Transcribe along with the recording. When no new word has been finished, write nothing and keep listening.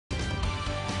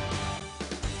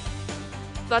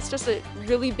That's just a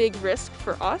really big risk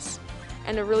for us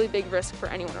and a really big risk for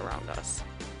anyone around us.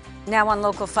 Now on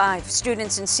Local 5,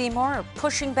 students in Seymour are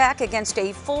pushing back against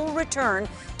a full return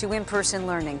to in-person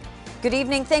learning. Good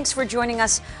evening. Thanks for joining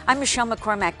us. I'm Michelle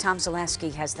McCormack. Tom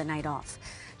Zaleski has the night off.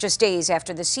 Just days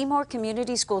after the Seymour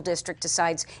Community School District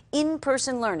decides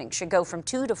in-person learning should go from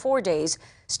 2 to 4 days,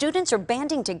 students are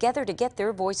banding together to get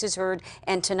their voices heard.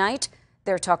 And tonight,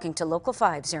 they're talking to Local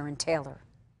 5's Aaron Taylor.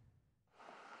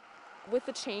 With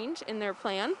the change in their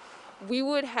plan,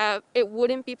 it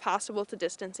wouldn't be possible to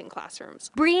distance in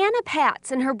classrooms. Brianna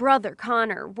Patz and her brother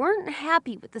Connor weren't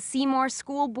happy with the Seymour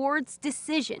School Board's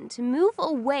decision to move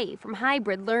away from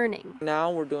hybrid learning.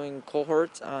 Now we're doing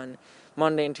cohorts on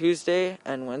Monday and Tuesday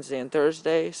and Wednesday and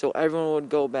Thursday, so everyone would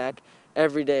go back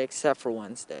every day except for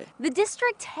Wednesday. The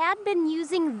district had been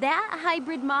using that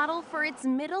hybrid model for its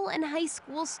middle and high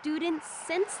school students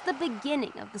since the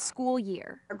beginning of the school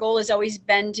year. Our goal has always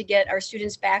been to get our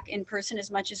students back in person as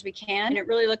much as we can. And it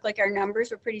really looked like our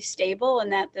numbers were pretty stable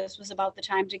and that this was about the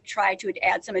time to try to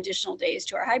add some additional days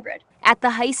to our hybrid. At the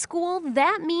high school,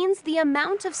 that means the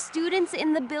amount of students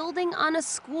in the building on a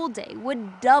school day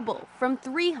would double from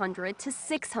 300 to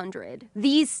 600.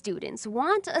 These students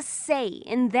want a say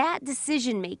in that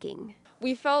decision-making.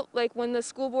 We felt like when the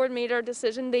school board made our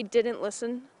decision, they didn't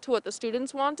listen to what the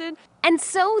students wanted. And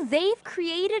so they've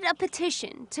created a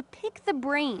petition to pick the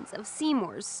brains of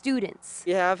Seymour's students.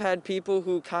 We have had people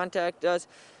who contact us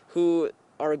who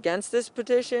are against this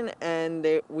petition,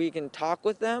 and we can talk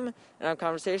with them and have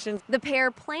conversations. The pair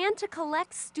plan to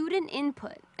collect student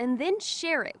input and then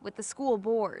share it with the school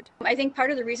board. I think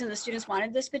part of the reason the students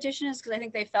wanted this petition is because I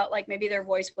think they felt like maybe their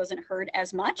voice wasn't heard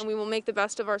as much. And we will make the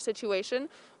best of our situation.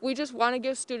 We just want to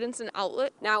give students an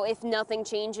outlet. Now, if nothing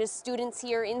changes, students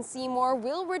here in Seymour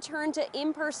will return to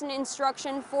in-person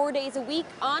instruction 4 days a week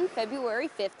on February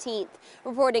 15th.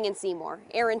 Reporting in Seymour,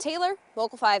 Aaron Taylor,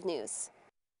 Local 5 News.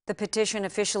 The petition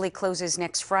officially closes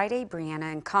next Friday.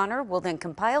 Brianna and Connor will then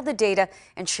compile the data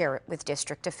and share it with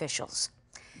district officials.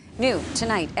 New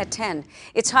tonight at 10.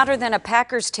 It's hotter than a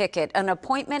Packers ticket, an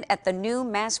appointment at the new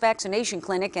mass vaccination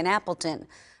clinic in Appleton.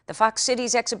 The Fox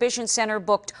Cities Exhibition Center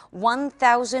booked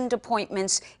 1,000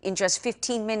 appointments in just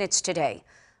 15 minutes today.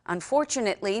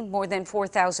 Unfortunately, more than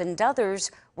 4,000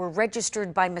 others were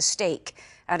registered by mistake.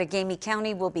 Outagamie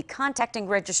County will be contacting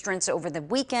registrants over the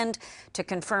weekend to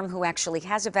confirm who actually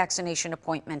has a vaccination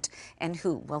appointment and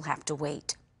who will have to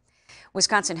wait.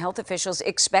 Wisconsin health officials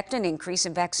expect an increase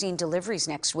in vaccine deliveries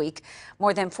next week.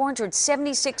 More than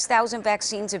 476,000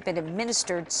 vaccines have been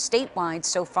administered statewide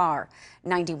so far.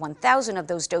 91,000 of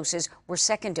those doses were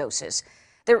second doses.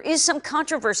 There is some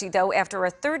controversy, though, after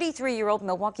a 33-year-old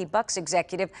Milwaukee Bucks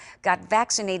executive got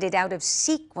vaccinated out of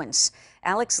sequence.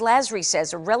 Alex Lasry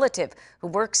says a relative who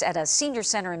works at a senior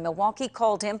center in Milwaukee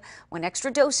called him when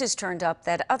extra doses turned up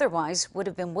that otherwise would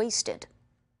have been wasted.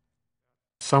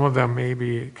 Some of them may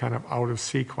be kind of out of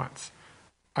sequence.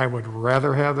 I would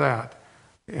rather have that.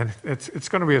 And it's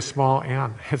going to be a small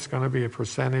n. It's going to be a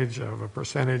percentage of a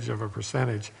percentage of a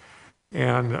percentage.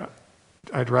 And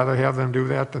I'd rather have them do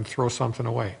that than throw something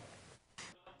away.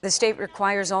 The state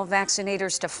requires all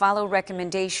vaccinators to follow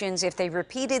recommendations. If they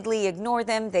repeatedly ignore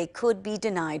them, they could be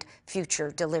denied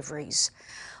future deliveries.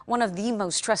 One of the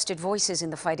most trusted voices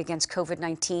in the fight against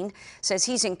COVID-19 says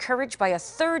he's encouraged by a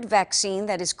third vaccine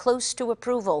that is close to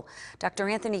approval. Dr.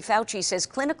 Anthony Fauci says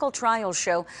clinical trials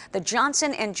show the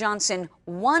Johnson & Johnson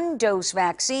one-dose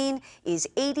vaccine is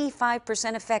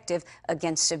 85% effective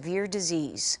against severe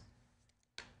disease.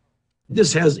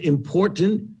 This has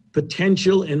important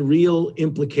potential and real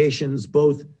implications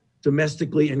both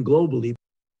domestically and globally.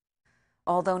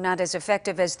 Although not as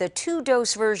effective as the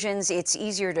two-dose versions, it's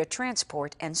easier to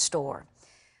transport and store.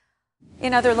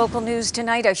 In other local news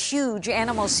tonight, a huge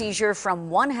animal seizure from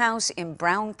one house in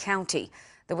Brown County.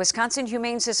 The Wisconsin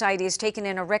Humane Society has taken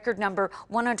in a record number,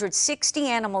 160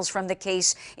 animals from the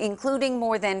case, including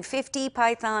more than 50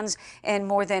 pythons and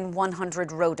more than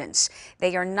 100 rodents.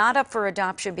 They are not up for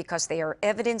adoption because they are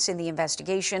evidence in the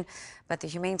investigation, but the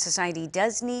Humane Society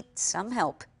does need some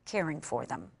help caring for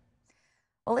them.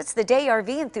 Well, it's the day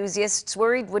RV enthusiasts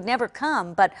worried would never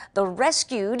come, but the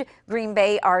rescued Green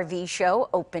Bay RV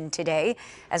show opened today.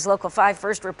 As Local 5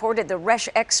 first reported, the Resh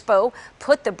Expo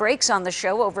put the brakes on the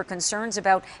show over concerns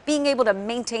about being able to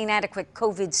maintain adequate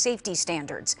COVID safety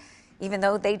standards. Even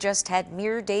though they just had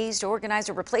mere days to organize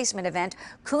a replacement event,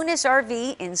 Kunis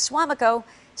RV in Swamico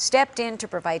stepped in to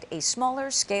provide a smaller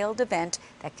scaled event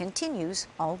that continues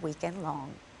all weekend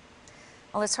long.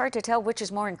 Well, it's hard to tell which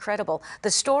is more incredible, the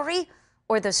story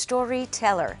or the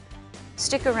storyteller.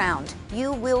 Stick around.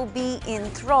 You will be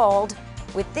enthralled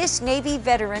with this Navy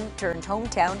veteran turned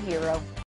hometown hero.